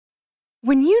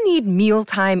When you need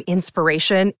mealtime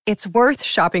inspiration, it's worth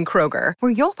shopping Kroger,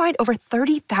 where you'll find over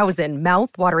 30,000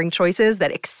 mouth-watering choices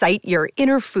that excite your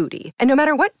inner foodie. And no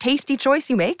matter what tasty choice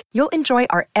you make, you'll enjoy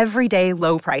our everyday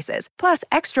low prices, plus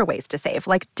extra ways to save,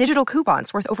 like digital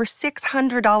coupons worth over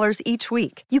 $600 each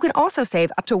week. You can also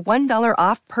save up to $1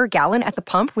 off per gallon at the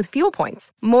pump with fuel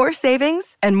points. More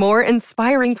savings and more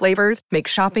inspiring flavors make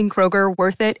shopping Kroger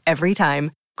worth it every time.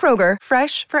 Kroger,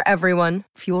 fresh for everyone.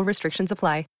 Fuel restrictions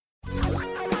apply.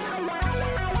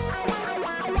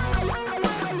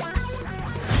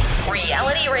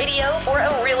 Reality radio for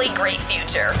a really great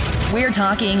future. We're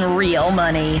talking real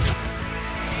money.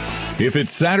 If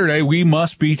it's Saturday, we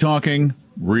must be talking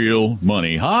real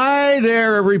money. Hi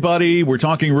there, everybody. We're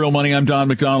talking real money. I'm Don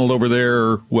McDonald. Over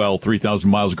there, well, 3,000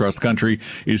 miles across the country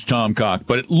is Tom Cock.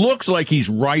 But it looks like he's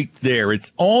right there.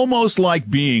 It's almost like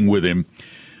being with him,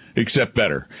 except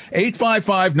better.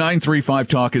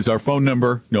 855-935-TALK is our phone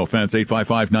number. No offense,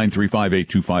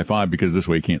 855-935-8255, because this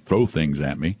way you can't throw things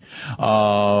at me.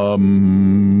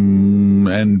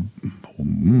 And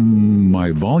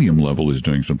my volume level is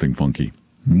doing something funky.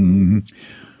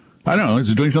 I don't know. Is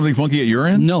it doing something funky at your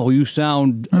end? No, you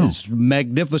sound as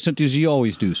magnificent as you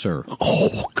always do, sir.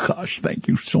 Oh, gosh, thank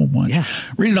you so much. Yeah.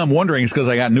 Reason I'm wondering is because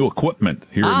I got new equipment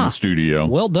here in the studio.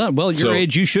 Well done. Well, your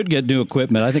age, you should get new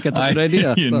equipment. I think that's a good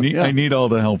idea. I need all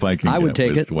the help I can get. I would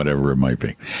take with it. Whatever it might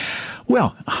be.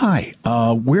 Well, hi.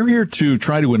 We're here to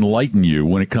try to enlighten you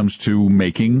when it comes to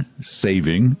making,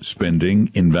 saving,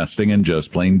 spending, investing, and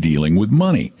just plain dealing with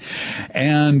money.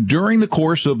 And during the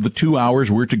course of the 2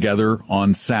 hours we're together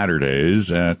on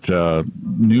Saturdays at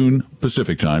noon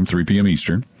Pacific time, 3 p.m.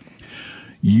 Eastern,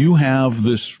 you have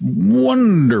this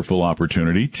wonderful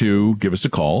opportunity to give us a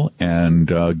call and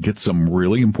get some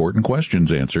really important questions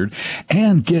answered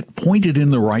and get pointed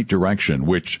in the right direction,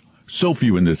 which so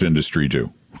few in this industry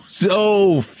do.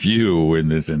 So few in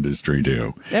this industry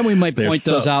do. And we might point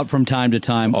those out from time to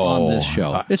time on this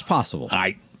show. It's possible.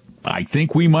 I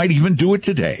think we might even do it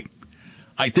today.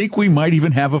 I think we might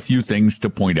even have a few things to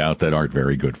point out that aren't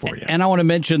very good for you. And I want to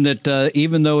mention that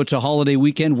even though it's a holiday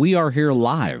weekend, we are here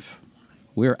live.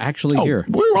 We're actually here.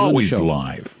 We're always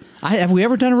live. Have we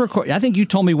ever done a record? I think you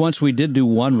told me once we did do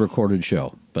one recorded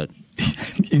show, but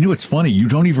you know, it's funny. You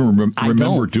don't even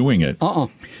remember doing it.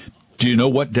 Do you know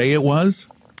what day it was?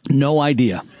 No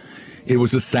idea. It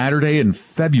was a Saturday in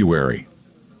February.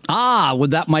 Well,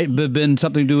 that might have been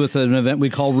something to do with an event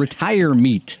we call Retire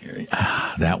Meet.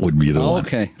 That would be the one.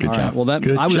 Okay. Good All job. right. Well,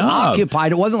 Good I was job.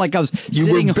 occupied. It wasn't like I was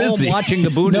sitting home watching the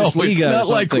Bundesliga no, or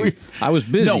something. Like I was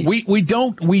busy. No, we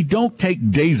don't take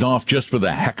days off just for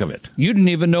the heck of it. You didn't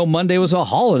even know Monday was a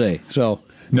holiday, so.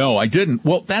 No, I didn't.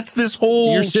 Well, that's this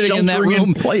whole You're sitting in that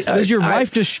room. Does your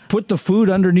wife just put the food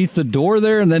underneath the door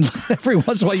there, and then every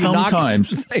once in a while you sometimes,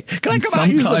 knock and say, can I come out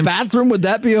and use the bathroom? Would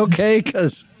that be okay?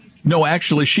 Because no,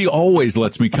 actually, she always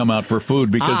lets me come out for food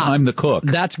because I'm the cook.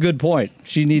 That's a good point.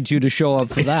 She needs you to show up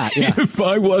for that. Yeah. If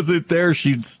I wasn't there,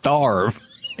 she'd starve.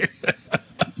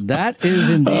 That is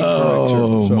indeed correct.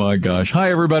 Oh, my gosh. Hi,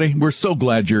 everybody. We're so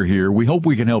glad you're here. We hope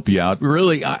we can help you out.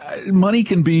 Really, money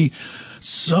can be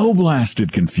so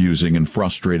blasted confusing and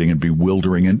frustrating and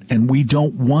bewildering, and we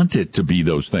don't want it to be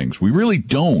those things. We really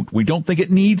don't. We don't think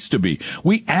it needs to be.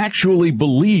 We actually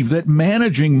believe that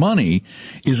managing money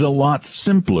is a lot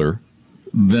simpler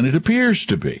than it appears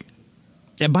to be.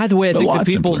 And by the way, I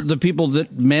think the people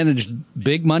that manage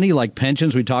big money, like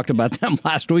pensions, we talked about them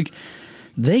last week,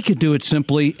 they could do it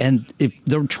simply. And if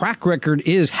the track record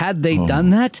is, had they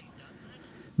done that,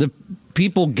 the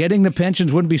people getting the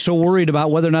pensions wouldn't be so worried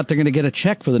about whether or not they're going to get a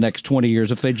check for the next 20 years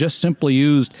if they just simply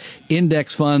used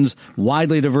index funds,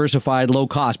 widely diversified, low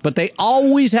cost. But they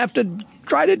always have to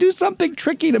try to do something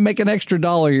tricky to make an extra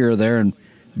dollar here or there, and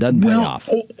doesn't pay off.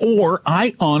 Or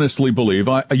I honestly believe,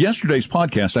 yesterday's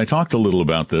podcast, I talked a little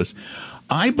about this.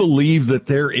 I believe that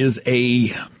there is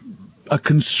a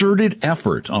concerted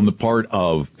effort on the part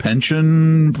of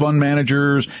pension fund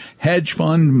managers, hedge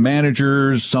fund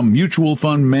managers, some mutual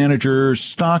fund managers,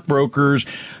 stockbrokers,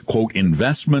 quote,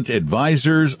 investment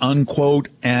advisors, unquote,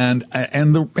 and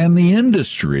the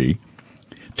industry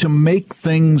to make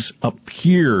things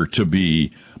appear to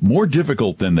be more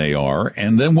difficult than they are.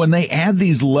 And then when they add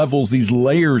these levels, these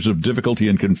layers of difficulty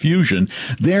and confusion,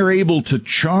 they're able to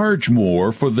charge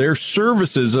more for their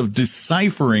services of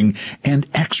deciphering and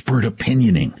expert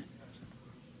opinioning.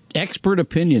 Expert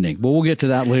opinioning. Well, we'll get to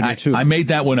that later, too. I made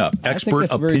that one up.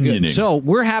 Expert opinioning. So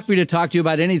we're happy to talk to you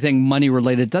about anything money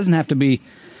related. It doesn't have to be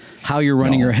how you're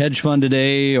running your hedge fund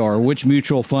today or which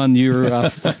mutual fund you're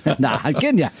I'm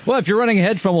kidding you. Well, if you're running a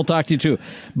hedge fund, we'll talk to you too.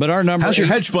 But our number, how's your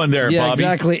hedge fund there, Bobby? Yeah,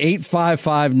 exactly.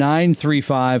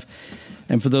 855-935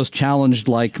 And for those challenged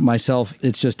like myself,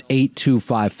 it's just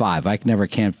 8255. I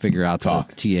can't figure out the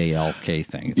TALK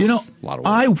thing. It's a lot of work.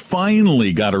 I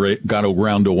finally got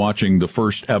around to watching the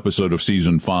first episode of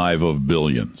season 5 of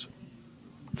Billions.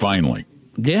 Finally.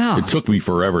 Yeah. It took me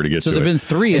forever to get to it. So there have been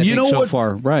 3, I think, so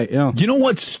far. Right, yeah. You know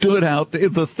what stood out?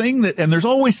 The thing that, and there's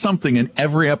always something in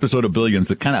every episode of Billions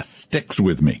that kind of sticks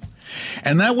with me.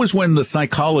 And that was when the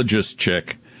psychologist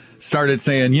chick started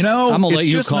saying, I'm going to let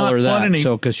you call her that,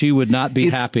 because she would not be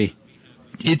happy.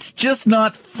 It's just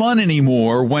not fun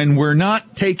anymore when we're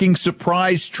not taking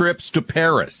surprise trips to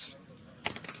Paris.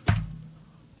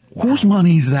 Wow. Whose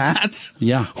money's that?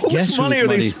 Yeah. Whose money are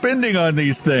they spending on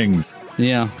these things?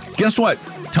 Yeah. Guess what?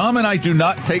 Tom and I do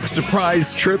not take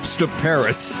surprise trips to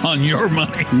Paris on your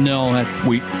money. No.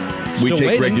 We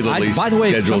take regularly. By the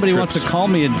way, if somebody wants to call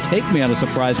me and take me on a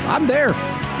surprise, I'm there.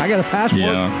 I got a passport.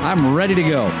 Yeah. I'm ready to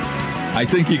go. I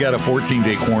think you got a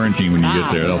 14-day quarantine when you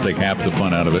get there. That'll take half the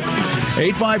fun out of it.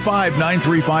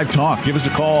 855-935-TALK. Give us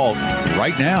a call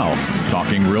right now.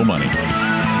 Talking real money.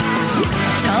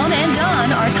 Tom and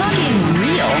Don are talking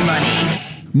real money.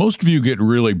 Most of you get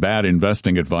really bad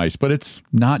investing advice, but it's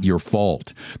not your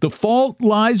fault. The fault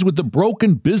lies with the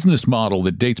broken business model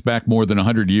that dates back more than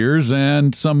 100 years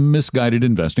and some misguided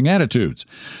investing attitudes.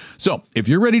 So, if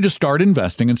you're ready to start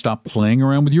investing and stop playing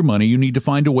around with your money, you need to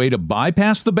find a way to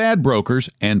bypass the bad brokers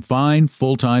and find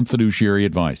full-time fiduciary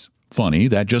advice. Funny,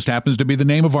 that just happens to be the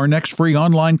name of our next free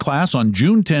online class on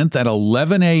June 10th at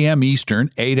 11 a.m. Eastern,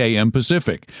 8 a.m.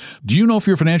 Pacific. Do you know if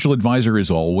your financial advisor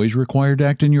is always required to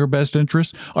act in your best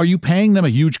interest? Are you paying them a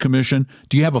huge commission?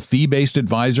 Do you have a fee-based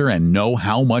advisor and know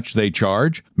how much they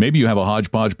charge? Maybe you have a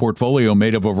hodgepodge portfolio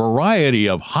made of a variety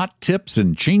of hot tips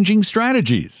and changing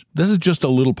strategies. This is just a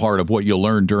little part of what you'll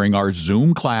learn during our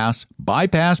Zoom class,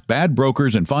 Bypass Bad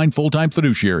Brokers and Find Full-Time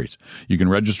Fiduciaries. You can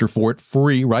register for it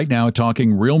free right now at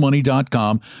TalkingRealMoney.com,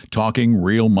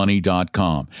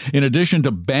 TalkingRealMoney.com. In addition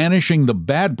to banishing the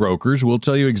bad brokers, we'll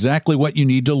tell you exactly what you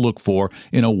need to look for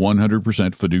in a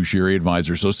 100% fiduciary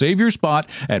advisor. So save your spot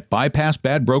at Bypass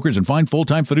Bad Brokers and Find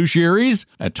Full-Time Fiduciaries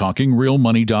at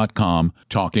TalkingRealMoney.com,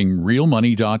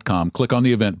 TalkingRealMoney.com. Click on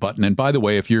the event button. And by the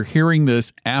way, if you're hearing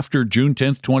this after June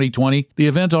 10th, 2020, the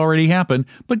event already happened,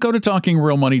 but go to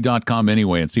TalkingRealMoney.com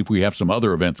anyway and see if we have some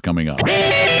other events coming up.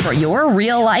 For your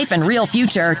real life and real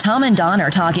future, Tom and Don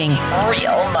are talking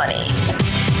real money.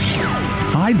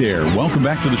 Hi there. Welcome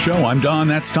back to the show. I'm Don.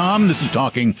 That's Tom. This is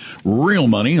Talking Real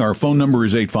Money. Our phone number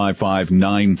is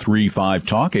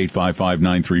 855-935-TALK,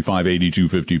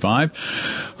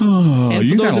 855-935-8255. Oh,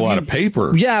 you got a lot of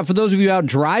paper. Yeah, for those of you out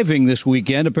driving this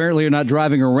weekend, apparently you're not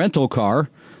driving a rental car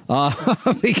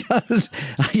because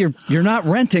you're not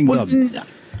renting them.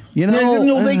 You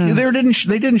know,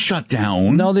 they didn't shut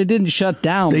down. No, they didn't shut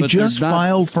down. They just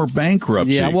filed for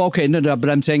bankruptcy. Yeah, well, okay, no, but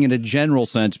I'm saying in a general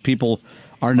sense, people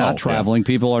are not traveling. Yeah.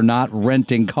 People are not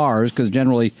renting cars because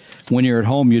generally, when you're at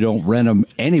home, you don't rent them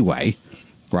anyway,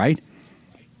 right?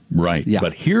 Right. Yeah.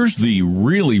 But here's the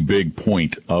really big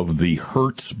point of the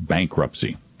Hertz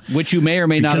bankruptcy, which you may or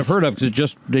may not have heard of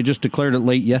because they just declared it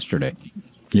late yesterday.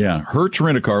 Yeah, Hertz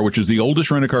Rent-A-Car, which is the oldest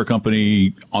rent-a-car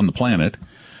company on the planet.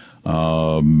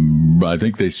 I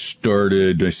think they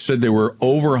said they were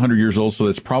over 100 years old, so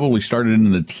that's probably started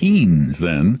in the teens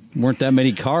then. Weren't that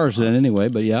many cars then anyway,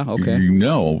 but yeah, okay.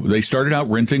 No, they started out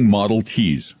renting Model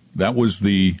Ts. That was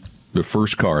the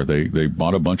first car. They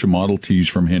bought a bunch of Model Ts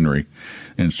from Henry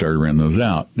and started renting those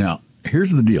out. Now,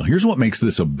 here's the deal. Here's what makes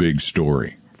this a big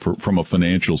story from a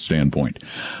financial standpoint.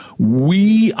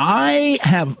 I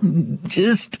have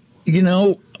just,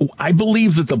 I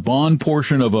believe that the bond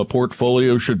portion of a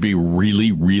portfolio should be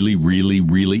really, really, really,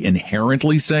 really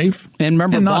inherently safe. And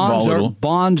remember,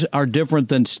 bonds are different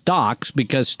than stocks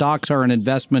because stocks are an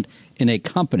investment in a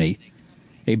company.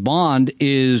 A bond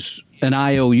is an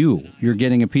IOU. You're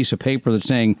getting a piece of paper that's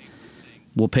saying,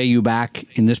 we'll pay you back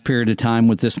in this period of time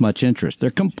with this much interest.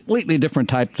 They're completely different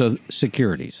types of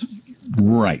securities.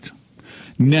 Right.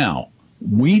 Now,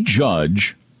 we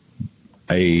judge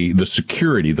the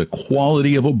security, the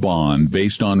quality of a bond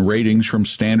based on ratings from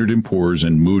Standard & Poor's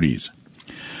and Moody's.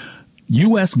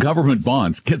 U.S. government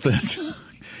bonds, get this,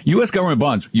 U.S. government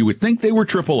bonds, you would think they were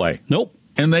AAA. Nope.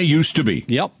 And they used to be.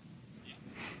 Yep.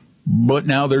 But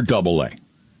now they're AA.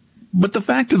 But the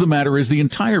fact of the matter is the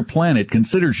entire planet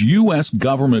considers U.S.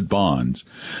 government bonds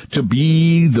to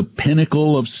be the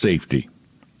pinnacle of safety.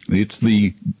 It's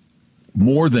the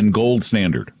more than gold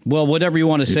standard. Well, whatever you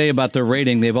want to say about their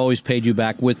rating, they've always paid you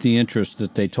back with the interest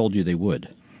that they told you they would.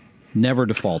 Never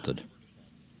defaulted.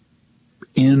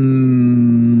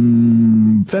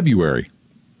 In February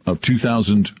of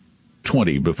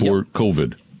 2020, before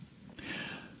COVID,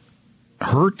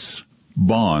 Hertz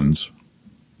bonds,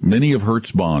 many of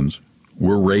Hertz bonds,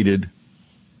 were rated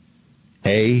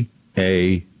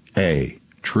AAA,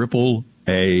 triple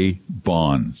A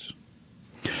bonds,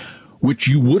 which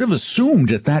you would have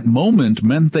assumed at that moment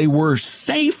meant they were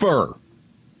safer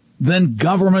than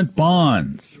government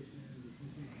bonds.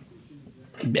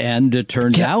 And it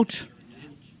turns out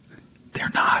they're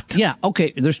not. Yeah,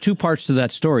 okay. There's two parts to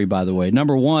that story, by the way.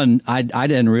 Number one, I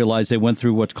didn't realize they went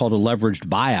through what's called a leveraged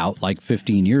buyout like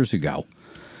 15 years ago.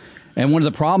 And one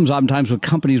of the problems sometimes with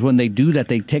companies when they do that,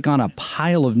 they take on a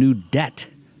pile of new debt.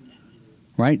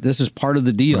 Right? This is part of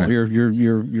the deal. Right.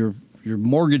 You're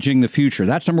mortgaging the future.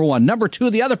 That's number one. Number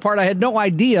two, the other part I had no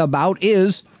idea about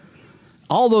is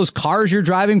all those cars you're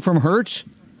driving from Hertz,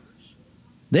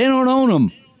 they don't own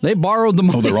them. They borrowed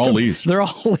them. Oh, they're all leased. They're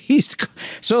all leased.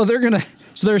 So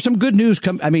So there's some good news.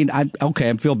 I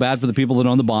feel bad for the people that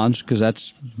own the bonds because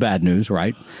that's bad news,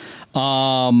 right?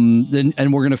 And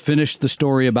we're going to finish the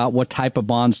story about what type of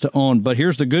bonds to own. But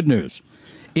here's the good news.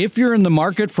 If you're in the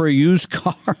market for a used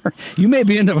car, you may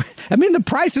be the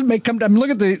prices may come down.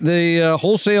 Look at the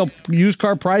wholesale used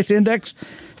car price index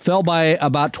fell by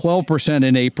about 12%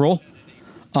 in April.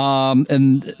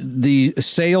 And the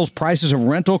sales prices of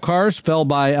rental cars fell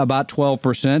by about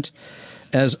 12%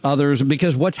 as others,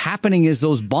 because what's happening is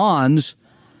those bonds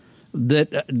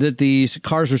that these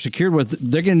cars are secured with,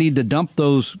 they're going to need to dump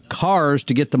those cars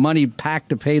to get the money back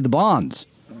to pay the bonds.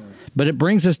 But it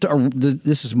brings us to,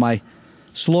 this is my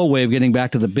slow way of getting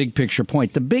back to the big picture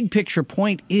point. The big picture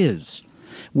point is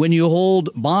when you hold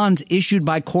bonds issued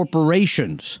by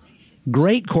corporations,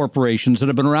 great corporations that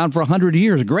have been around for 100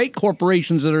 years, great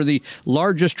corporations that are the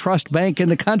largest trust bank in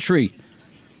the country,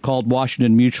 called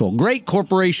Washington Mutual, great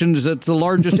corporations that's the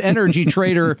largest energy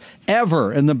trader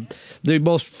ever, and the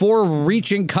most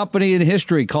far-reaching company in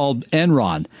history called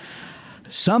Enron.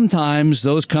 Sometimes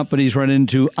those companies run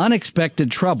into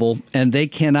unexpected trouble and they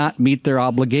cannot meet their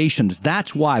obligations.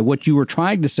 That's why what you were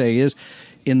trying to say is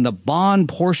in the bond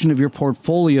portion of your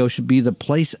portfolio should be the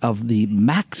place of the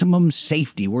maximum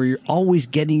safety where you're always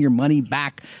getting your money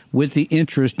back with the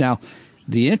interest. Now,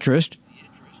 the interest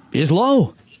is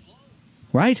low,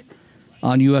 right,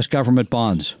 on U.S. government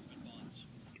bonds.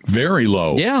 Very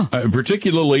low. Yeah.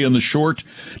 Particularly in the short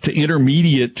to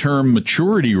intermediate term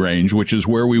maturity range, which is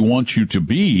where we want you to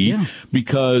be,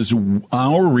 because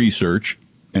our research,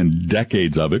 and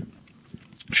decades of it,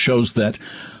 shows that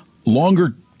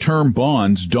longer term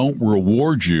bonds don't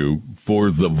reward you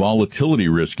for the volatility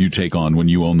risk you take on when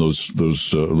you own those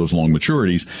long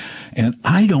maturities. And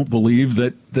I don't believe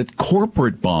that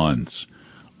corporate bonds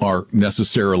are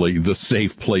necessarily the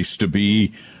safe place to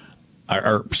be,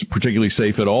 are particularly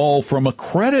safe at all from a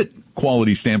credit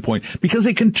quality standpoint, because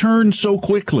they can turn so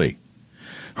quickly.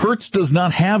 Hertz does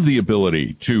not have the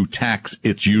ability to tax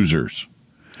its users.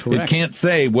 Correct. It can't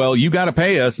say, well, you got to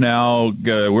pay us now.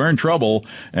 We're in trouble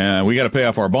and we got to pay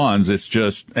off our bonds. It's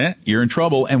just, you're in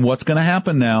trouble. And what's going to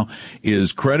happen now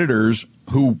is creditors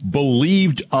who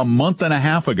believed a month and a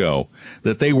half ago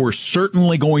that they were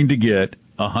certainly going to get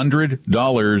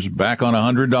 $100 back on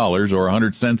 $100 or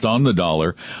 100 cents on the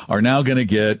dollar are now going to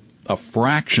get a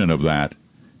fraction of that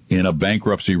in a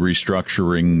bankruptcy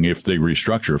restructuring if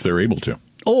they're able to.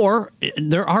 Or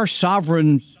there are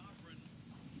sovereign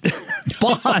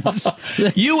bonds.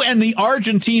 You and the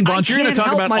Argentine bonds. You're going to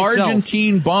talk about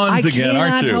Argentine bonds again, aren't you? I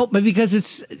cannot help me because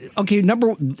it's, okay,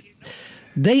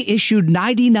 they issued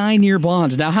 99-year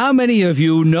bonds. Now, how many of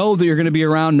you know that you're going to be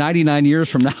around 99 years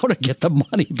from now to get the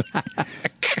money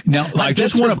back? Now, I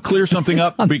just want to clear something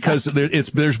up because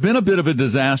there's been a bit of a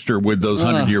disaster with those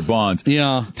 100-year bonds.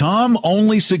 Yeah. Tom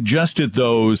only suggested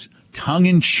those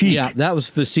tongue-in-cheek. Yeah, that was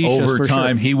facetious over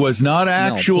time. Sure. He was not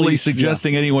actually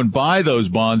suggesting anyone buy those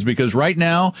bonds, because right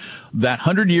now, that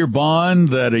 100-year bond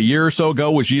that a year or so ago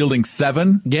was yielding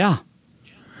 7. Yeah.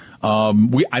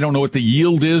 I don't know what the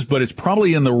yield is, but it's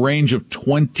probably in the range of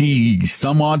 20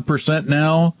 some odd %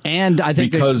 now. And I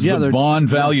think because the bond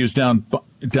value is down by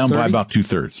about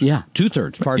 2/3. Yeah,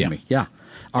 2/3. Pardon me. Yeah,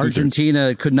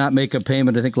 Argentina could not make a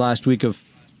payment, I think, last week of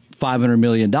 $500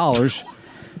 million.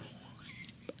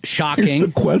 Shocking.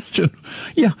 Here's the question.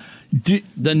 Yeah. The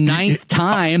 9th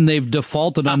time they've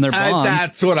defaulted on their bonds.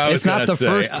 That's what I was going to say. It's not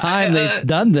the first time they've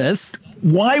done this.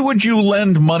 Why would you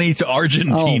lend money to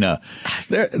Argentina?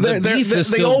 The beef is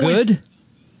still good.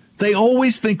 They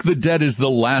always think the debt is the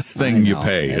last thing you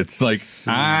pay. It's like,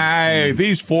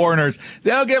 these foreigners,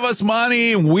 they'll give us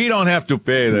money and we don't have to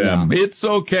pay them. Yeah. It's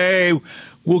okay.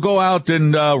 We'll go out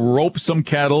and rope some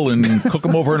cattle and cook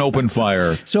them over an open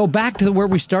fire. So back to where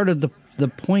we started, the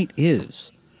point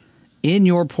is, in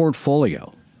your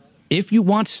portfolio, if you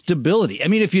want stability. I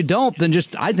mean, if you don't, then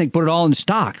just, I think, put it all in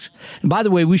stocks. And by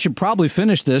the way, we should probably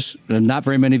finish this, and not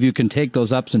very many of you can take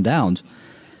those ups and downs.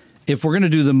 If we're going to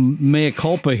do the mea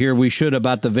culpa here, we should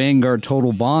about the Vanguard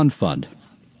Total Bond Fund.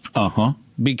 Uh-huh.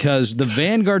 Because the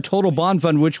Vanguard Total Bond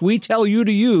Fund, which we tell you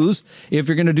to use if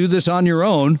you're going to do this on your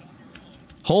own,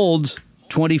 holds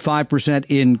 25%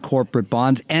 in corporate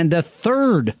bonds, and a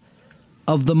third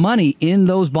of the money in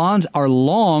those bonds are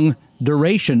long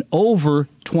duration, over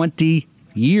 20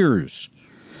 years.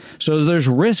 So there's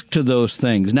risk to those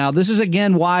things. Now, this is,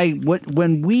 again, why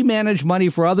when we manage money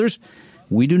for others,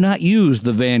 we do not use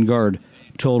the Vanguard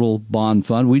Total Bond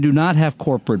Fund. We do not have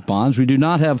corporate bonds. We do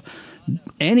not have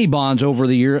any bonds over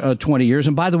the year 20 years.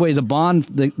 And by the way, the bond,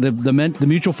 the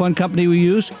mutual fund company we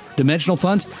use, Dimensional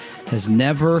Funds, has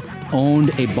never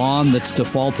owned a bond that's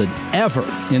defaulted ever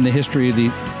in the history of the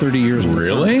 30 years.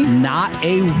 Really? Not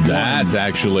a one. That's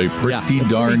actually pretty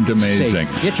darned amazing.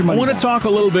 Get your money I want back. to talk a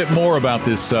little bit more about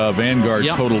this Vanguard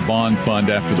Total Bond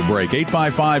Fund after the break.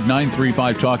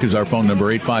 855-935-TALK is our phone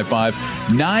number,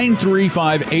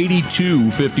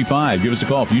 855-935-8255. Give us a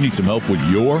call if you need some help with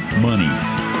your money.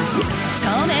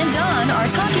 Tom and Don are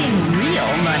talking real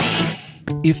money.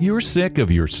 If you're sick of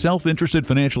your self-interested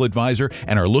financial advisor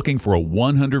and are looking for a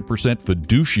 100%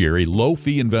 fiduciary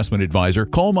low-fee investment advisor,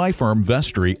 call my firm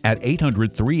Vestory at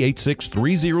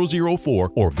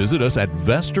 800-386-3004 or visit us at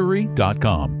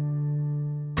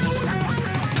vestory.com.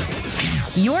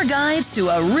 Your guides to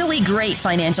a really great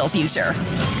financial future.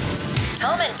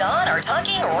 Tom and Don are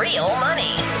talking real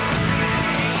money.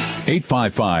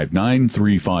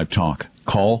 855-935-TALK.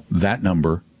 Call that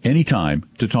number anytime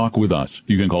to talk with us.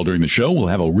 You can call during the show. We'll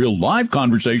have a real live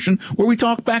conversation where we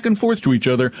talk back and forth to each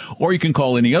other, or you can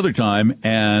call any other time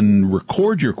and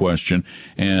record your question,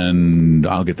 and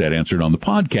I'll get that answered on the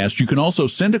podcast. You can also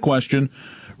send a question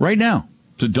right now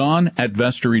to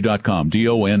don@vestory.com,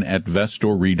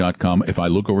 don@vestory.com. If I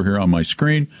look over here on my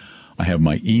screen, I have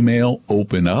my email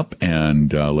open up,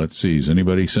 and let's see, has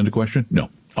anybody sent a question? No.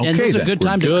 Okay, and this is a good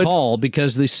time to call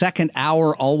because the second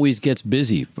hour always gets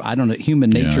busy. I don't know, human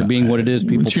nature being what it is.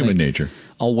 People it's human nature.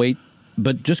 I'll wait,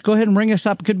 but just go ahead and ring us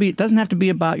up. It doesn't have to be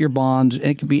about your bonds.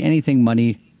 It could be anything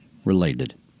money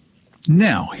related.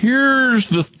 Now, here's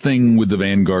the thing with the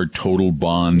Vanguard Total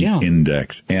Bond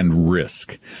Index and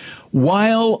risk.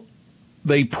 While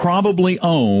they probably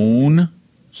own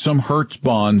some Hertz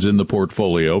bonds in the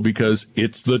portfolio because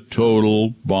it's the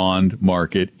total bond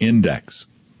market index.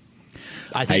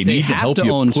 I think they have to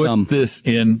own some. This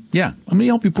in, let me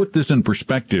help you put this in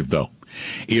perspective, though.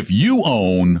 If you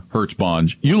own Hertz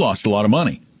bonds, you lost a lot of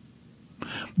money.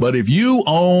 But if you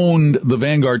owned the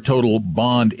Vanguard Total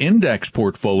Bond Index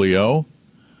portfolio,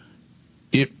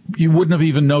 you wouldn't have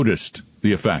even noticed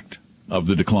the effect of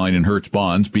the decline in Hertz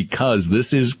bonds, because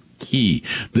this is key.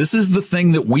 This is the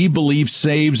thing that we believe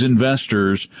saves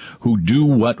investors who do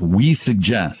what we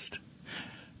suggest.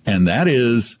 And that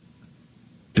is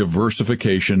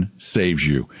diversification saves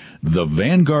you. The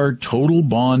Vanguard Total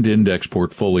Bond Index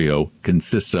portfolio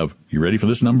consists of, you ready for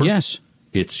this number? Yes.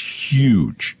 It's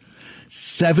huge.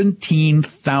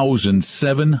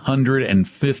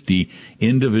 17,750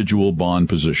 individual bond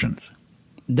positions.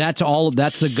 That's all.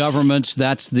 That's the governments,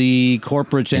 that's the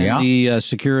corporates, and the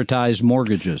securitized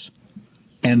mortgages.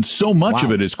 And so much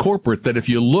of it is corporate that if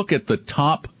you look at the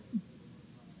top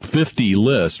 50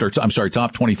 list, or I'm sorry,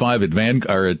 top 25 at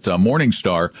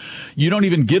Morningstar, you don't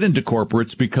even get into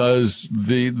corporates because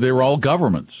they're all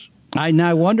governments.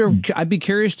 I wonder, I'd be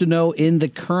curious to know, in the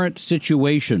current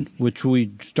situation, which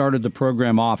we started the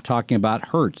program off talking about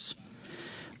Hertz,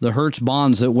 the Hertz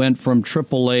bonds that went from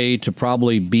AAA to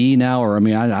probably B now, or I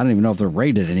don't even know if they're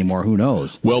rated anymore. Who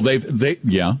knows? Well,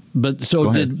 But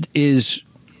so is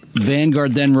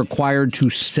Vanguard then required to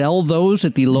sell those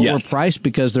at the lower price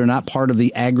because they're not part of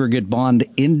the aggregate bond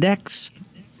index?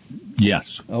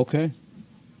 Yes. Okay.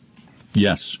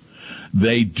 Yes.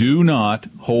 They do not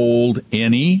hold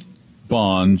any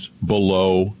bonds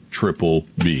below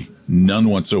BBB. None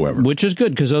whatsoever. Which is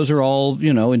good, because those are all,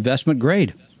 investment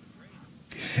grade.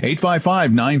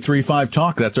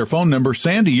 855-935-TALK. That's our phone number.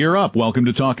 Sandy, you're up. Welcome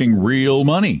to Talking Real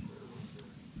Money.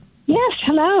 Yes,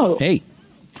 hello. Hey.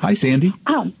 Hi, Sandy.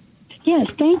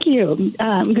 Yes, thank you.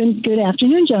 Good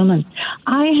afternoon, gentlemen.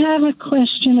 I have a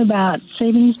question about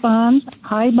savings bonds,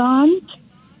 I bonds,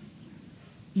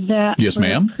 that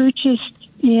were purchased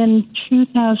in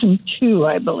 2002,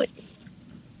 I believe.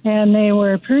 And they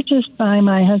were purchased by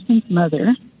my husband's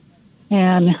mother,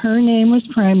 and her name was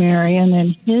primary, and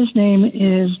then his name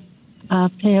is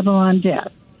payable on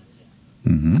death.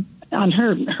 Mm-hmm. On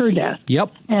her death.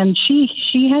 Yep. And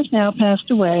she has now passed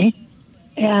away,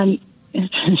 and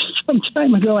some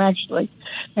time ago, actually,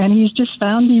 and he's just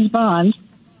found these bonds.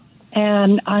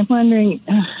 And I'm wondering,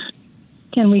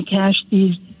 can we cash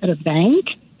these at a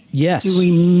bank? Yes. Do we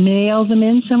mail them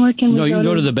in somewhere? No, you can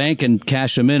go to the bank and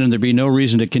cash them in, and there'd be no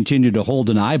reason to continue to hold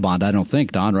an I-bond, I don't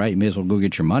think, Don, right? You may as well go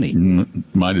get your money.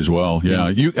 Might as well,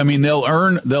 yeah.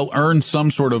 They'll earn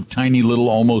some sort of tiny little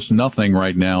almost nothing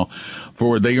right now.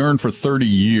 They earn for 30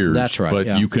 years. That's right.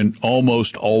 But you can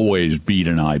almost always beat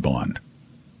an I-bond.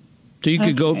 So you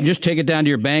could go, just take it down to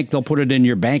your bank. They'll put it in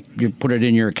your bank. You put it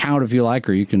in your account if you like,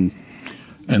 or you can.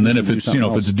 And then if it's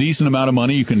a decent amount of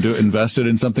money, you can invest it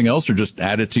in something else, or just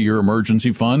add it to your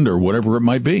emergency fund or whatever it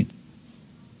might be.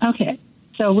 Okay.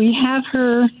 So we have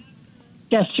her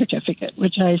death certificate,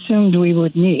 which I assumed we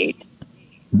would need.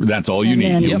 That's all you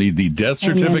need. You'll need the death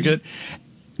certificate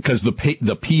because the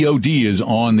POD is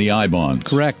on the I-bond.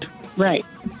 Correct. Right.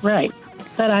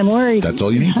 But I'm worried. That's all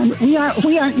you need. We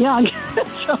aren't young.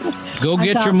 So go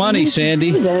get your money,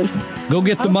 Sandy. Go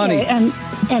get the money. And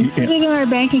put it in our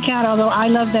bank account, although I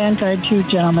love Vanguard too,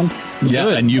 gentlemen. Yeah,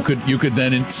 Good. And you could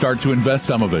then start to invest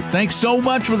some of it. Thanks so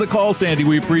much for the call, Sandy.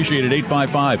 We appreciate it.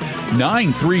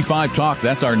 855-935-TALK.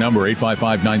 That's our number,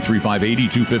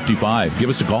 855-935-8255. Give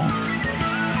us a call.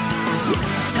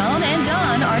 Tom and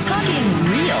Don are talking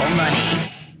real money.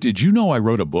 Did you know I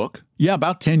wrote a book? Yeah,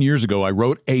 about 10 years ago, I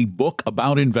wrote a book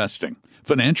about investing.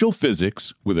 Financial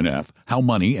Physics, with an F, How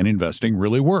Money and Investing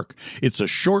Really Work. It's a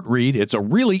short read. It's a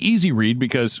really easy read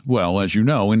because, well, as you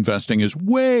know, investing is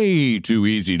way too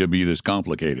easy to be this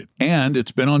complicated. And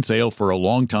it's been on sale for a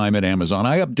long time at Amazon.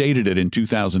 I updated it in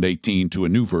 2018 to a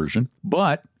new version.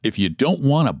 But if you don't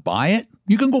want to buy it,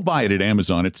 you can go buy it at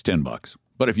Amazon. It's $10.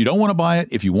 But if you don't want to buy it,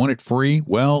 if you want it free,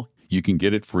 well, you can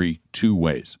get it free two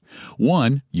ways.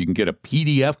 One, you can get a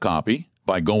PDF copy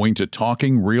by going to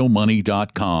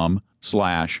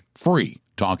talkingrealmoney.com/free.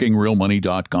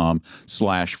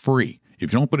 talkingrealmoney.com/free. If you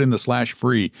don't put in the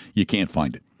 /free, you can't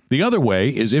find it. The other way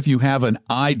is if you have an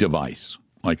iDevice,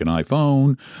 like an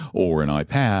iPhone or an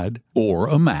iPad or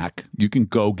a Mac, you can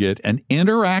go get an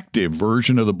interactive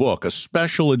version of the book, a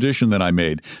special edition that I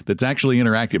made that's actually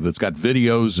interactive, that's got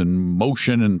videos and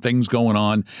motion and things going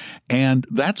on, and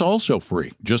that's also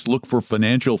free. Just look for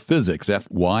Financial Physics,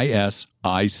 FYSICS,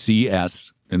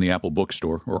 in the Apple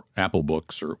Bookstore or Apple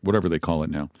Books or whatever they call it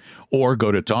now. Or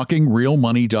go to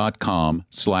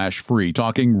talkingrealmoney.com/free,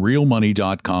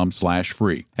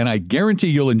 talkingrealmoney.com/free. And I guarantee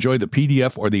you'll enjoy the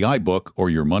PDF or the iBook or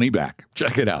your money back.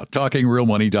 Check it out,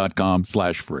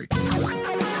 talkingrealmoney.com/free.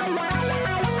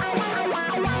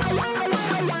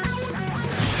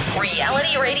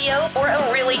 Reality radio for a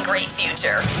really great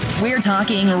future. We're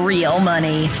talking real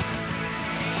money.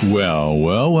 Well.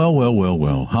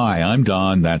 Hi, I'm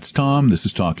Don. That's Tom. This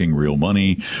is Talking Real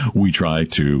Money. We try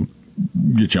to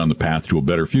get you on the path to a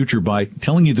better future by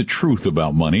telling you the truth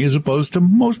about money, as opposed to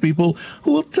most people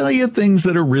who will tell you things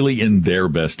that are really in their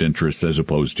best interests as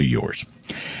opposed to yours.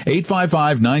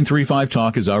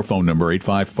 855-935-TALK is our phone number,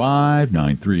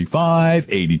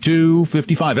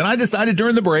 855-935-8255. And I decided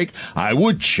during the break I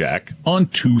would check on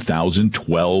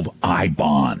 2012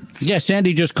 I-bonds. Yeah,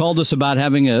 Sandy just called us about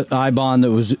having an I-bond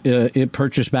that was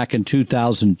purchased back in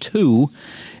 2002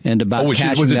 and about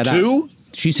cashing that out. Was it 2?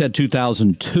 She said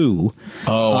 2002.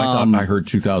 Oh, I thought I heard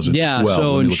 2012. Yeah,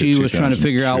 so and she was trying to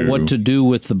figure out what to do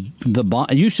with the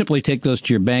bond. You simply take those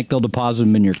to your bank; they'll deposit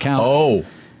them in your account. Oh,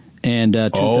 and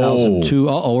 2002.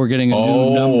 We're getting a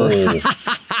new number.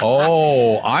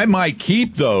 I might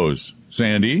keep those,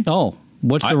 Sandy. Oh,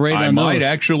 what's the rate on those? I might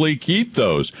actually keep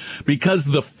those because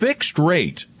the fixed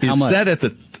rate is set at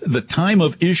the time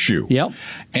of issue. Yep,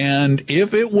 and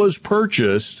if it was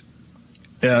purchased.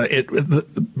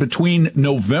 Between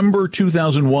November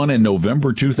 2001 and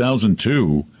November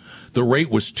 2002, the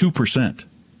rate was 2%.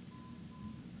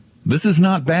 This is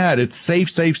not bad. It's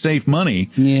safe money.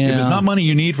 Yeah. If it's not money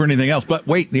you need for anything else. But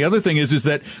wait, the other thing is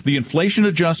that the inflation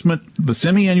adjustment, the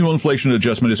semi-annual inflation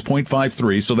adjustment is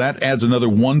 0.53, so that adds another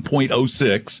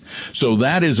 1.06. So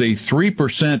that is a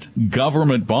 3%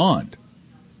 government bond.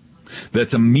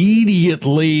 That's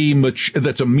immediately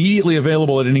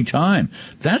available at any time.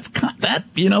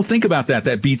 Think about that.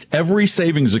 That beats every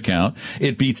savings account.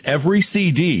 It beats every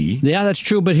CD. Yeah, that's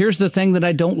true. But here's the thing that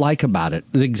I don't like about it.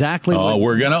 Exactly. Oh,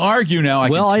 we're going to argue now.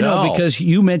 I know because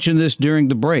you mentioned this during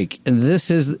the break, and this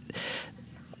is.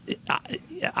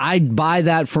 I'd buy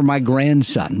that for my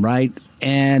grandson, right?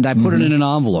 And I put it in an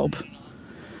envelope.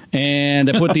 And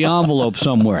I put the envelope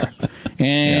somewhere,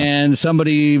 and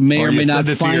somebody may or may not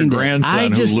find it. I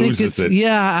just think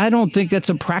I don't think that's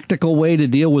a practical way to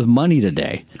deal with money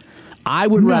today. I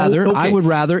would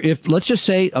rather if let's just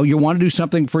say you want to do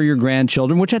something for your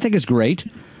grandchildren, which I think is great.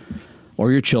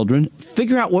 or your children,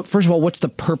 figure out first of all, what's the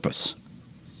purpose?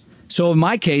 So in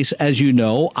my case, as you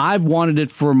know, I've wanted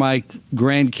it for my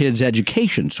grandkids'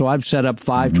 education. So I've set up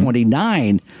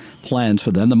 529 plans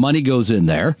for them. The money goes in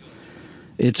there.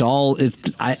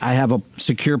 I have a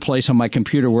secure place on my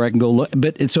computer where I can go look.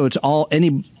 But so it's all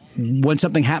when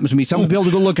something happens to me, someone will be able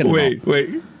to go look at it. Wait.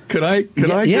 Could I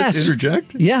just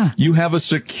interject? Yeah. You have a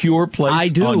secure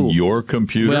place on your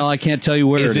computer? Well, I can't tell you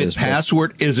where it is. Is it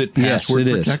password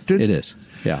protected? It is.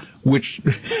 Yeah. Which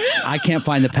I can't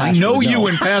find the password. I know you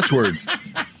and passwords.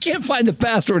 I can't find the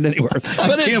password anywhere.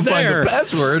 But I can't find the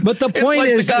password. But the point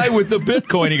is, the guy with the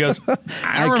Bitcoin. He goes,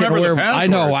 I don't remember the password. I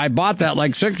know. I bought that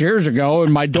like 6 years ago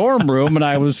in my dorm room, and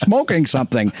I was smoking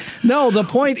something. No, the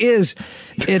point is,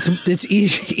 it's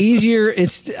easier.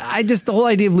 The whole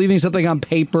idea of leaving something on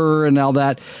paper and all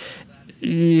that.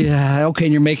 Yeah, okay,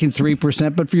 and you're making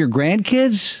 3%, but for your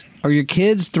grandkids or your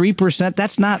kids, 3%,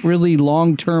 that's not really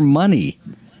long-term money.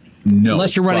 No.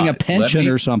 Unless you're running a pension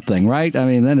or something, right? I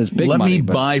mean, then it's big money. Let me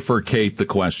bifurcate the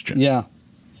question. Yeah.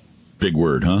 Big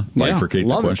word, huh? Yeah, bifurcate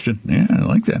the question. Yeah, I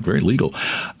like that. Very legal.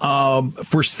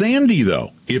 For Sandy,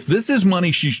 though, if this is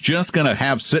money she's just going to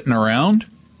have sitting around,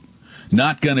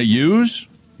 not going to use,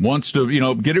 wants to,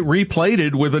 get it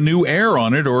replated with a new heir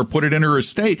on it or put it in her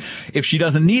estate, if she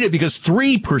doesn't need it, because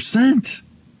 3%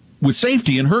 with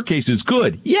safety in her case is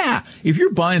good. Yeah, if you're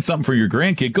buying something for your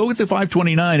grandkid, go with the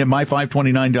 529 at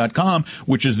my529.com,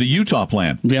 which is the Utah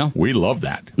plan. Yeah. We love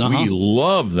that. We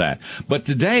love that. But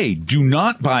today, do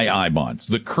not buy I-bonds.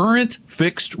 The current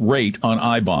fixed rate on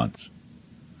I-bonds,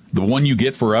 the one you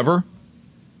get forever,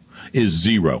 is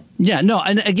 0. Yeah, no,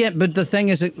 and again, but the thing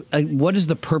is, what is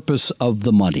the purpose of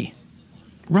the money?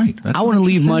 Right. I want to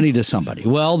leave money to somebody.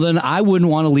 Well, then I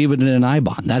wouldn't want to leave it in an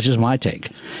I-bond. That's just my take.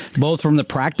 Both from the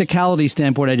practicality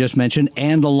standpoint I just mentioned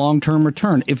and the long-term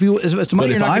return. If it's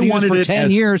money you're not going to use for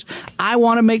 10 years, I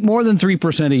want to make more than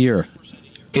 3% a year.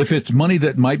 If it's money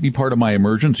that might be part of my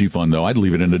emergency fund, though, I'd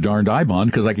leave it in a darned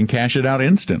I-bond because I can cash it out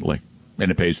instantly,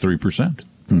 and it pays 3%.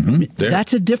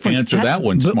 That's a different answer. That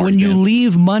one, but when you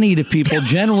leave money to people,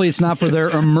 generally it's not for their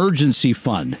emergency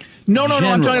fund. No,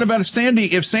 I'm talking about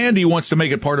if Sandy wants to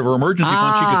make it part of her emergency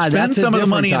fund, she could spend some of the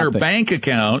money in her bank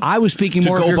account. I was speaking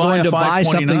more if you're going to buy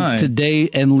something today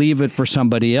and leave it for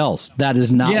somebody else. That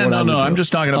is not what I would do. I'm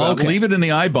just talking about leave it in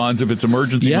the I-bonds if it's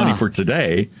emergency money for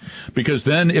today, because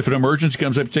then if an emergency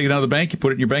comes up, you take it out of the bank, you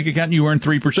put it in your bank account, and you earn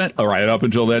 3%. All right, up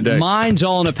until that day. Mine's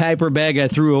all in a paper bag I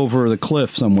threw over the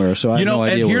cliff somewhere, so I have no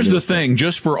idea. And here's the thing,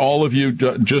 just for all of you,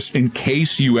 just in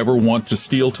case you ever want to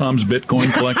steal Tom's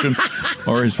Bitcoin collection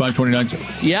or his 529.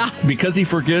 Yeah, because he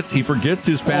forgets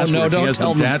his password. He has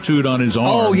them tattooed on his arm.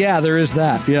 Oh yeah, there is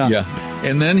that. Yeah.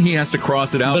 And then he has to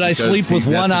cross it out. But I sleep with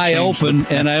one eye open,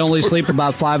 and I only sleep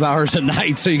about 5 hours a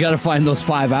night. So you got to find those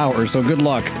 5 hours. So good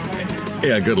luck.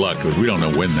 Yeah, good luck, because we don't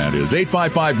know when that is.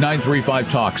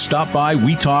 855-935-TALK. Stop by.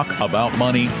 We talk about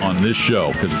money on this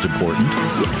show because it's important.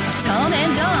 Tom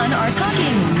and Don are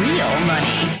talking real money.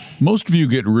 Most of you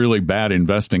get really bad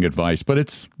investing advice, but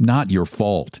it's not your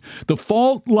fault. The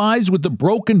fault lies with the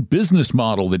broken business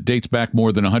model that dates back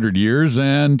more than 100 years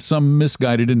and some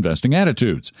misguided investing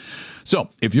attitudes.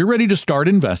 So, if you're ready to start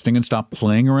investing and stop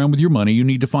playing around with your money, you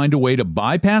need to find a way to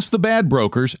bypass the bad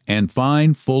brokers and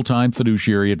find full-time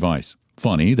fiduciary advice.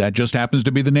 Funny, that just happens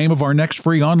to be the name of our next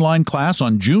free online class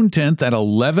on June 10th at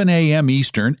 11 a.m.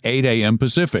 Eastern, 8 a.m.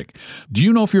 Pacific. Do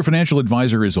you know if your financial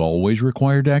advisor is always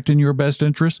required to act in your best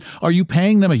interest? Are you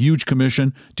paying them a huge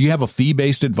commission? Do you have a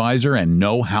fee-based advisor and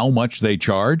know how much they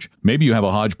charge? Maybe you have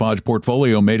a hodgepodge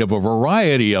portfolio made of a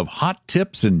variety of hot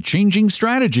tips and changing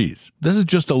strategies. This is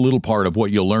just a little part of what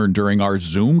you'll learn during our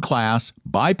Zoom class,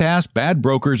 Bypass Bad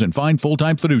Brokers and Find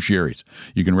Full-Time Fiduciaries.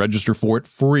 You can register for it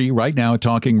free right now at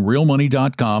TalkingRealMoney.com,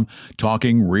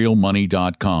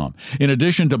 TalkingRealMoney.com. In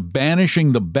addition to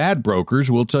banishing the bad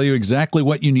brokers, we'll tell you exactly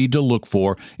what you need to look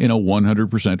for in a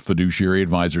 100% fiduciary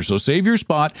advisor. So save your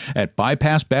spot at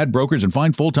Bypass Bad Brokers and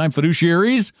Find Full-Time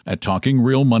Fiduciaries at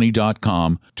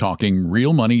TalkingRealMoney.com,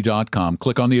 TalkingRealMoney.com.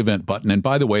 Click on the event button. And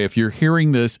by the way, if you're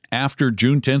hearing this after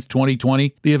June 10th,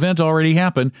 2020, the event already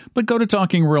happened, but go to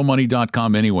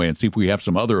TalkingRealMoney.com anyway and see if we have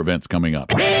some other events coming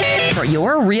up. For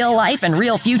your real life and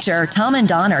real future, Tom and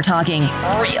Don are talking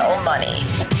real money.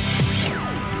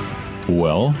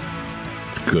 Well,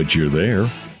 it's good you're there.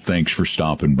 Thanks for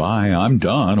stopping by. I'm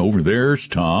Don. Over there's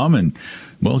Tom. And,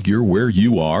 well, you're where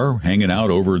you are, hanging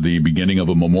out over the beginning of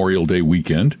a Memorial Day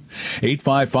weekend.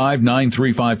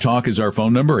 855-935-TALK is our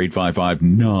phone number,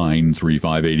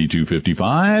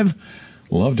 855-935-8255.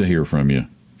 Love to hear from you,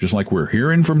 just like we're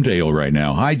hearing from Dale right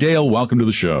now. Hi, Dale. Welcome to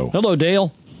the show. Hello,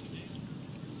 Dale.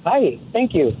 Hi,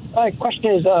 thank you. My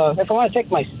question is, if I want to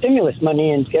take my stimulus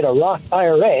money and get a Roth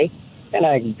IRA, can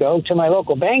I go to my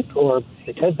local bank, or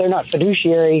because they're not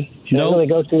fiduciary, should I really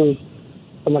go to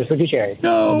someone fiduciary?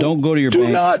 No, don't go to your bank.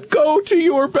 Do not go to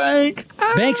your bank.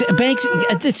 Banks.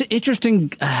 It's interesting.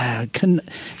 Banks.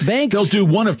 They'll do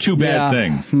one of two bad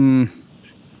things.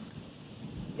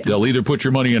 They'll either put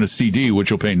your money in a CD, which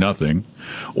will pay nothing,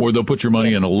 or they'll put your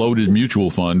money in a loaded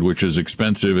mutual fund, which is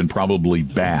expensive and probably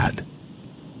bad.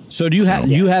 So do you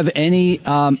have any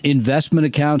investment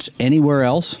accounts anywhere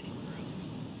else?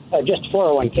 Just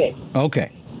 401k.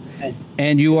 Okay.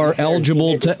 And you are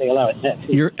eligible to.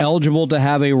 You're eligible to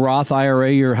have a Roth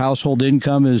IRA. Your household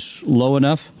income is low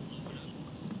enough.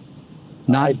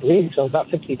 I believe so. About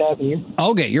 $50,000 a year.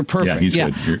 Okay, you're perfect. Yeah, he's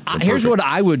good. You're Here's what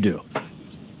I would do.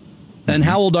 And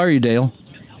how old are you, Dale?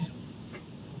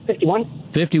 51.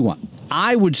 51.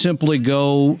 I would simply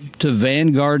go to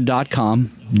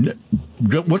Vanguard.com.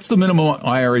 What's the minimum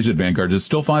IRAs at Vanguard? Is it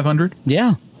still 500?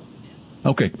 Yeah.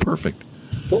 Okay, perfect.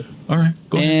 Cool. All right.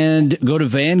 Go ahead. And go to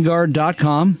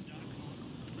Vanguard.com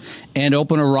and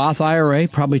open a Roth IRA.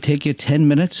 Probably take you 10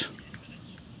 minutes.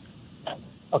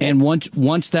 Okay. And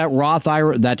once that Roth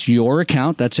IRA, that's your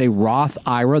account. That's a Roth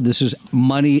IRA. This is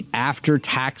money after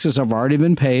taxes have already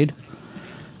been paid.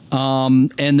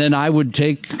 And then I would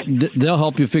they'll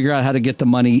help you figure out how to get the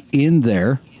money in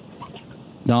there.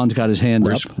 Don's got his hand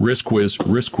up. Risk quiz.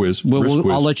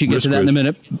 I'll let you get to that in a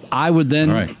minute. I would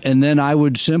then, and then I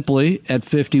would simply, at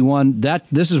 51,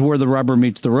 this is where the rubber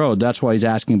meets the road. That's why he's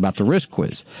asking about the risk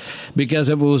quiz. Because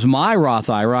if it was my Roth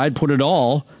IRA, I'd put it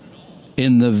all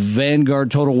in the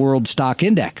Vanguard Total World Stock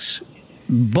Index.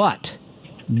 But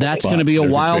that's going to be a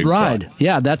wild ride.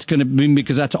 Yeah, that's going to be,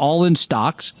 because that's all in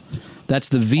stocks. That's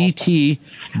the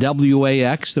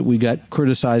VTWAX that we got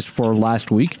criticized for last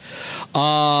week.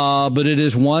 But it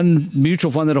is one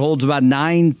mutual fund that holds about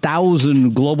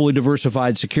 9,000 globally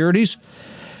diversified securities.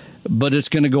 But it's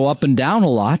going to go up and down a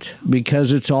lot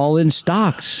because it's all in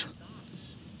stocks.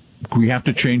 We have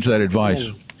to change that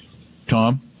advice.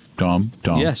 Tom.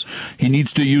 Yes. He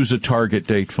needs to use a target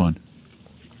date fund.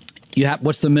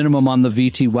 What's the minimum on the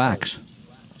VTWAX?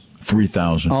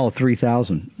 3,000. Oh,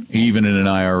 3,000. Even in an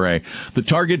IRA. The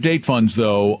target date funds,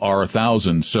 though, are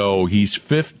 1,000. So he's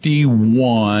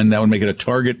 51. That would make it a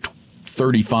target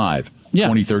 35. Yeah.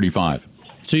 2035.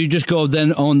 So you just go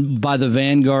then owned by the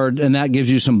Vanguard, and that gives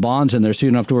you some bonds in there, so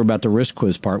you don't have to worry about the risk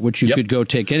quiz part, which you could go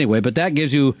take anyway. But that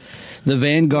gives you the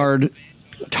Vanguard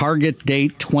target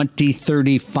date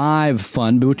 2035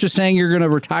 fund, which is saying you're going to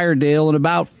retire, Dale, in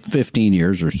about 15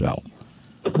 years or so.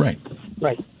 Right.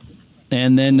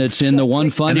 And then it's in the one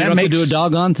fund. You don't have to do a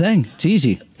doggone thing. It's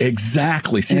easy.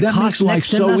 Exactly. See, that makes life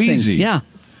so easy. Yeah.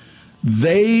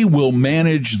 They will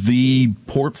manage the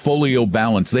portfolio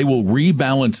balance. They will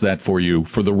rebalance that for you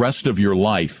for the rest of your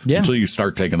life until you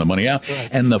start taking the money out. Right.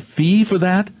 And the fee for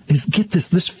that is, get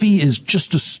this fee is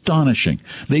just astonishing.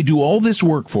 They do all this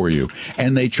work for you,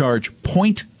 and they charge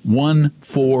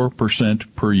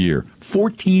 0.14% per year.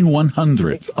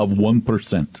 14/100ths of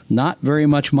 1%. Not very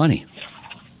much money.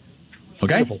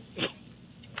 Okay?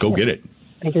 Go get it.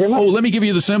 Thank you very much. Oh, let me give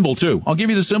you the symbol, too. I'll give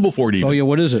you the symbol for it, even. Oh, yeah,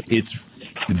 what is it? It's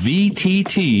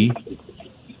VTT,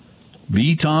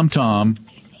 VTOM,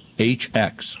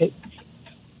 HX.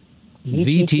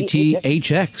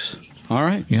 VTTHX. All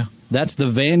right. Yeah. That's the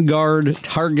Vanguard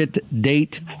Target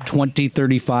Date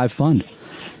 2035 fund.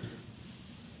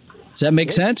 Does that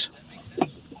make sense?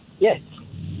 Yes.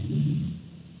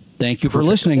 Thank you for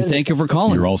listening. Thank you for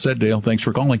calling. You're all set, Dale. Thanks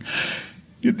for calling.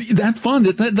 That fund,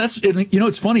 that's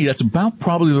it's funny. That's about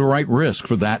probably the right risk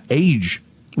for that age.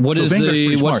 What's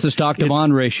the stock to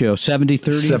bond ratio?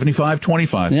 70-30?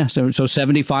 75-25. Yeah, so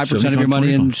 75% of your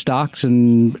money in stocks,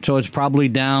 and so it's probably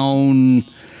down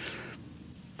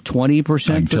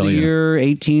 20% for the year,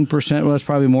 18%. Well, that's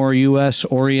probably more U.S.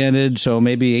 oriented, so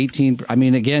maybe 18. I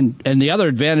mean, again, and the other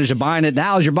advantage of buying it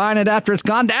now is you're buying it after it's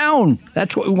gone down.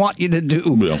 That's what we want you to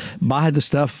do. Well, buy the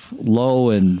stuff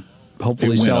low and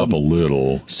hopefully sell up a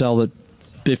little. Sell it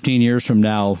 15 years from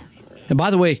now. And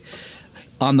by the way,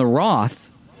 on the Roth,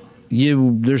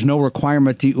 there's no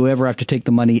requirement that you ever have to take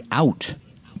the money out.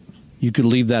 You could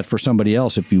leave that for somebody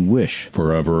else if you wish.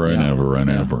 Forever and ever and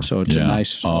ever. So it's a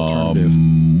nice alternative.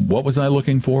 What was I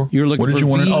looking for? You're looking for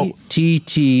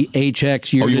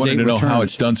VTTHX year-to-date you wanted to know returns. how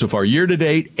it's done so far.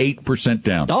 Year-to-date, 8%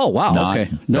 down. Oh, wow. Not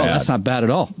okay. No, bad. that's not bad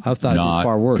at all. I thought it was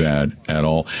far worse. Not bad at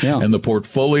all. Yeah. And the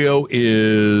portfolio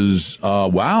is,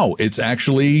 it's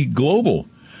actually global.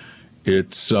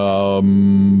 It's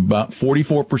about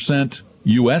 44%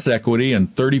 U.S. equity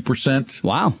and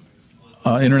 30%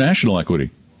 international equity.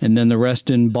 And then the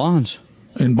rest in bonds.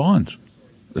 In bonds.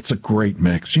 It's a great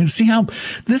mix. You see how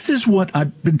this is what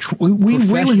I've been. We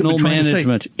really have been trying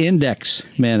management, to say. Index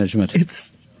management.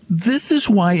 This is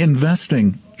why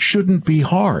investing shouldn't be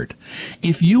hard.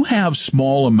 If you have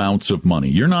small amounts of money,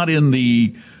 you're not in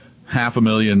the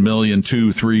 $500,000, million,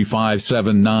 $2, $3, $5,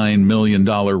 $7, $9 million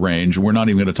range. We're not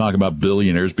even going to talk about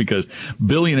billionaires because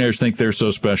billionaires think they're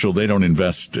so special they don't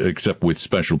invest except with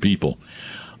special people.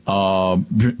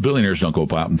 Billionaires don't go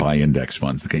out and buy index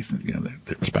funds. They're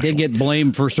special. They get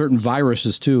blamed for certain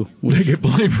viruses too. They get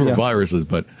blamed for viruses,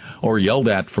 or yelled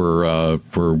at for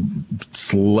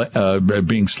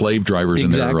being slave drivers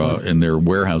in their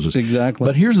warehouses. Exactly.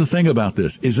 But here's the thing about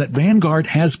this: is that Vanguard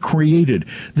has created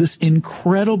this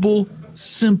incredible,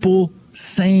 simple,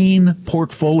 sane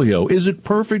portfolio. Is it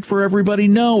perfect for everybody?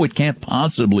 No, it can't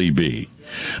possibly be.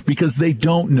 Because they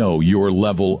don't know your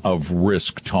level of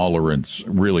risk tolerance,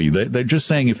 really. They're just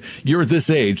saying if you're this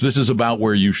age, this is about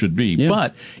where you should be. Yeah.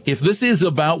 But if this is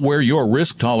about where your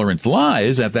risk tolerance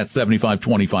lies at that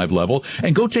 75-25 level,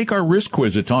 and go take our risk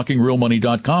quiz at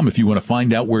TalkingRealMoney.com if you want to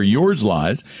find out where yours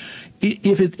lies.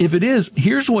 If it is,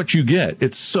 here's what you get.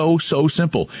 It's so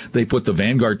simple. They put the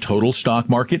Vanguard Total Stock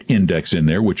Market Index in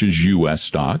there, which is U.S.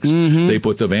 stocks. Mm-hmm. They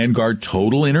put the Vanguard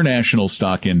Total International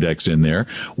Stock Index in there,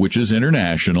 which is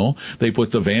international. They put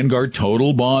the Vanguard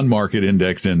Total Bond Market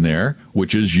Index in there,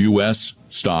 which is U.S.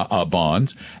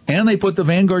 bonds. And they put the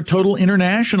Vanguard Total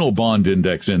International Bond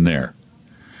Index in there.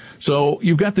 So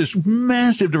you've got this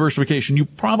massive diversification. You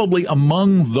probably,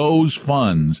 among those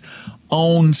funds,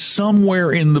 own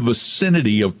somewhere in the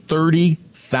vicinity of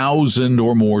 30,000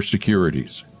 or more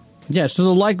securities. Yeah, so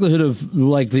the likelihood of,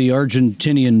 like, the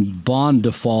Argentinian bond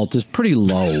default is pretty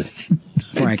low,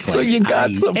 frankly. So you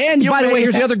got some. And by the way,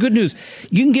 here's the other good news.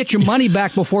 You can get your money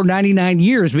back before 99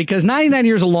 years, because 99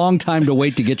 years is a long time to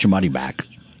wait to get your money back.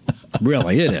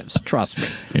 Really, it is. Trust me.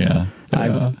 Yeah.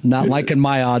 I'm not liking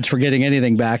my odds for getting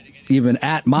anything back, even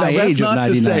at my age of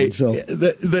 99. To say so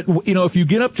that if you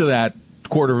get up to that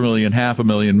 $250,000,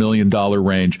 $500,000, $1 million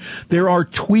range, there are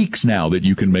tweaks now that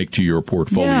you can make to your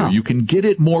portfolio. Yeah. You can get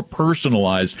it more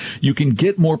personalized. You can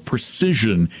get more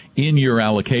precision in your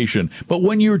allocation. But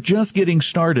when you're just getting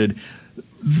started,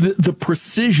 the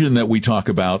precision that we talk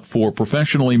about for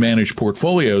professionally managed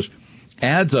portfolios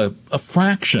adds a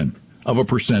fraction of a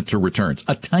percent to returns,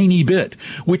 a tiny bit,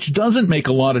 which doesn't make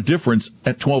a lot of difference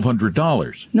at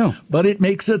 $1,200. No. But it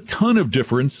makes a ton of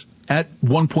difference at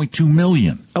 $1.2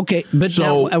 million. Okay, but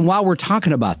now, and while we're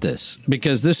talking about this,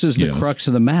 because this is the crux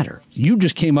of the matter, you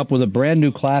just came up with a brand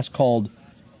new class called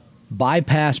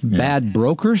Bypass Bad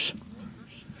Brokers.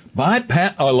 I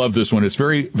love this one. It's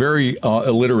very, very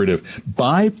alliterative.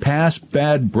 Bypass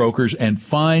bad brokers and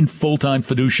find full-time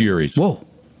fiduciaries. Whoa.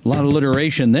 A lot of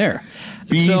alliteration there.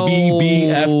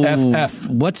 BBBFFF.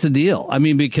 What's the deal? I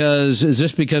mean, is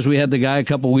this because we had the guy a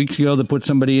couple weeks ago that put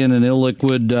somebody in an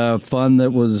illiquid fund that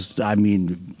was,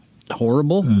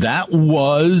 horrible? That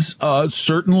was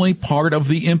certainly part of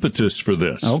the impetus for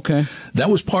this. Okay.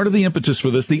 That was part of the impetus for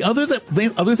this. The other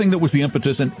thing that was the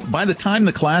impetus, and by the time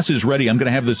the class is ready, I'm going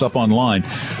to have this up online.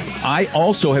 I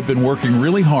also have been working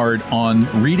really hard on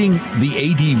reading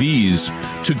the ADVs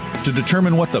to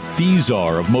determine what the fees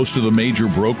are of most of the major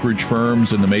brokerage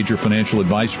firms and the major financial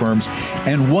advice firms.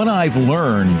 And what I've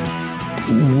learned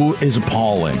is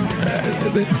appalling.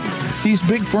 These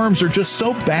big firms are just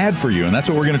so bad for you, and that's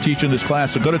what we're going to teach in this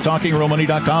class. So go to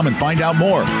TalkingRealMoney.com and find out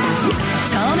more.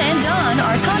 Tom and Don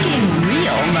are talking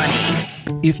real money.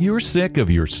 If you're sick of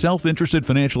your self-interested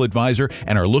financial advisor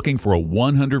and are looking for a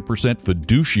 100%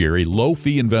 fiduciary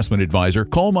low-fee investment advisor,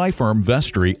 call my firm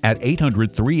Vestory at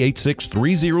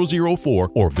 800-386-3004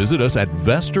 or visit us at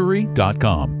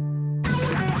vestory.com.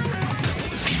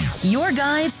 Your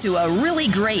guides to a really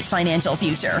great financial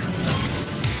future.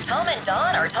 Tom and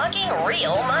Don are talking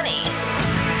real money.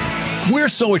 We're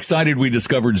so excited we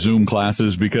discovered Zoom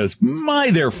classes because,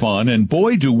 they're fun. And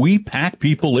boy, do we pack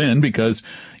people in because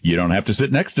you don't have to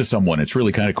sit next to someone. It's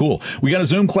really kind of cool. We got a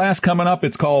Zoom class coming up.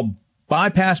 It's called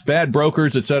Bypass Bad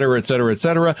Brokers, et cetera, et cetera, et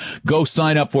cetera. Go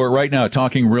sign up for it right now at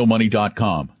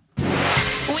TalkingRealMoney.com.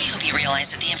 We hope you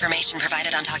realize that the information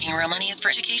provided on Talking Real Money is for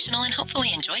educational and hopefully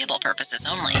enjoyable purposes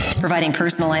only. Providing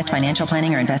personalized financial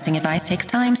planning or investing advice takes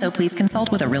time, so please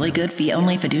consult with a really good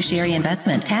fee-only fiduciary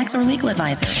investment, tax, or legal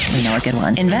advisor. We know a good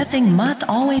one. Investing must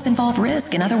always involve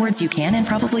risk. In other words, you can and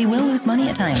probably will lose money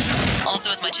at times.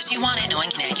 Also, as much as you want it, no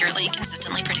one can accurately,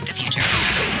 consistently predict the future.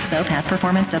 So past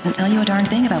performance doesn't tell you a darn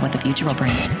thing about what the future will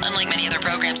bring. Unlike many other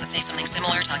programs that say say something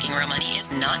similar, Talking Real Money is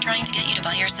not trying to get you to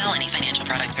buy or sell any financial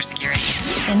products or securities.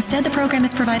 Instead, the program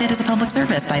is provided as a public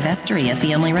service by Vestory, a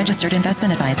fee-only registered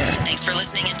investment advisor. Thanks for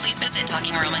listening, and please visit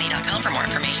TalkingRealMoney.com for more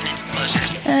information and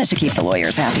disclosures. That should keep the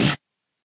lawyers happy.